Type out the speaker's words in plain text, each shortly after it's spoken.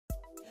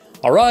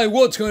Alright,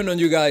 what's going on,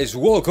 you guys?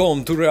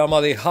 Welcome to Real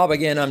Madrid Hub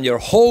again. I'm your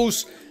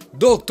host,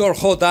 Dr.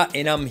 J,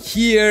 and I'm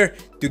here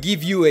to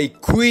give you a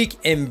quick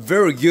and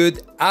very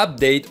good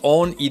update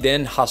on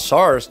Eden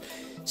Hazard's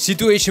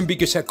situation,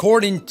 because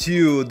according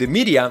to the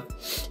media,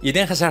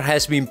 Eden Hazard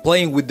has been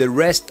playing with the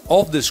rest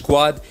of the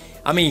squad.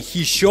 I mean,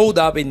 he showed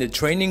up in the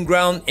training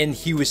ground and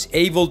he was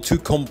able to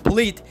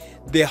complete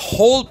the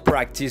whole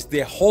practice,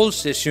 the whole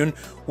session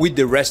with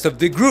the rest of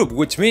the group,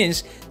 which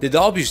means that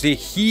obviously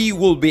he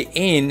will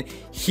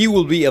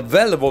be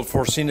available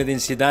for Zinedine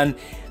Zidane,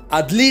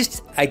 at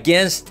least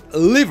against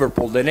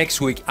Liverpool the next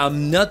week.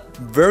 I'm not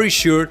very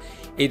sure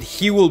if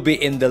he will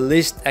be in the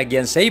list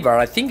against Eibar.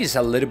 I think it's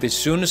a little bit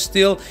soon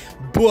still,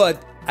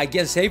 but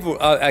against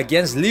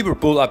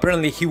Liverpool,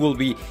 apparently he will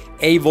be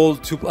able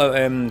to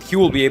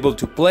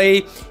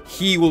play.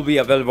 He will be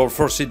available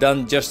for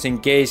Zidane just in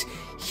case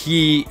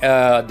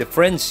the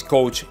French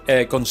coach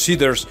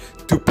considers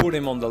to put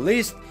him on the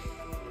list.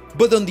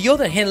 But on the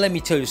other hand, let me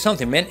tell you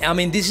something, man. I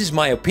mean, this is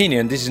my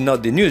opinion. This is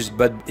not the news,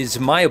 but it's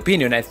my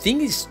opinion. I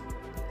think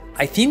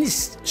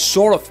it's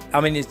sort of.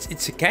 I mean,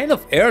 it's kind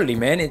of early,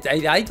 man.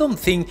 I don't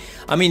think.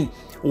 I mean,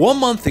 1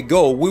 month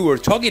ago we were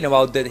talking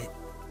about that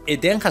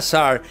Eden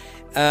Hazard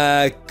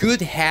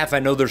could have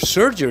another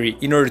surgery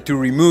in order to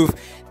remove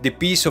the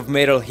piece of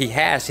metal he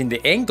has in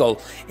the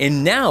ankle,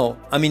 and now,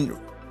 I mean,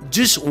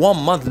 just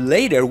 1 month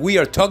later, we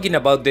are talking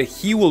about that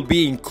he will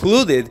be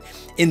included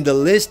in the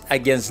list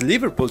against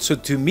Liverpool. So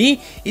to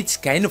me, it's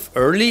kind of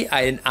early,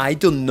 and I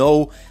don't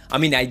know. I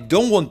mean, I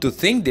don't want to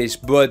think this,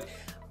 but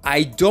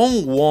I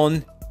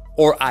don't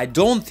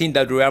think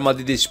that Real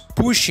Madrid is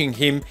pushing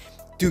him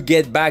to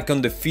get back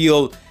on the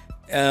field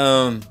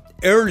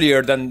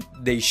earlier than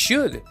they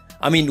should.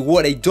 I mean,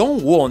 what I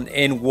don't want,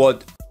 and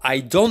what I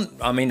don't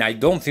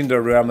think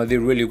that Real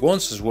Madrid really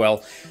wants as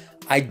well.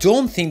 I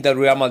don't think that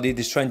Real Madrid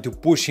is trying to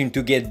push him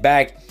to get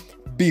back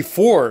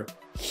before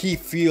he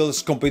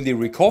feels completely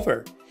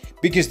recovered.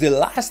 Because the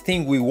last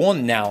thing we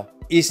want now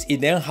is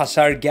Eden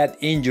Hazard get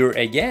injured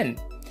again.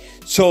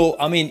 So,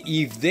 I mean,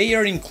 if they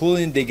are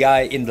including the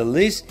guy in the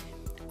list,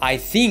 I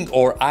think,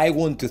 or I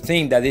want to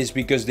think, that is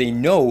because they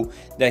know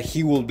that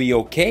he will be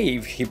okay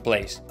if he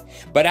plays.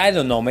 But I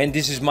don't know, man.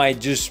 This is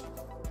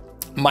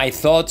my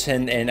thoughts,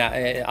 and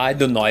I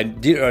don't know. I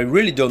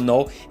really don't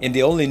know. And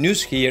the only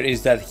news here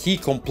is that he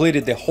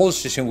completed the whole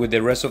season with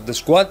the rest of the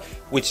squad,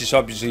 which is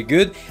obviously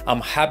good.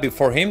 I'm happy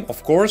for him,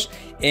 of course,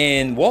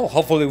 and well,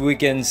 hopefully we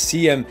can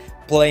see him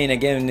playing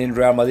again in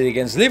Real Madrid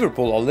against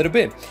Liverpool a little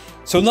bit.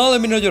 So now let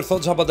me know your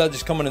thoughts about that.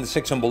 Just comment in the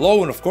section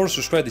below, and of course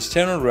subscribe to this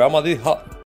channel, Real Madrid Hub.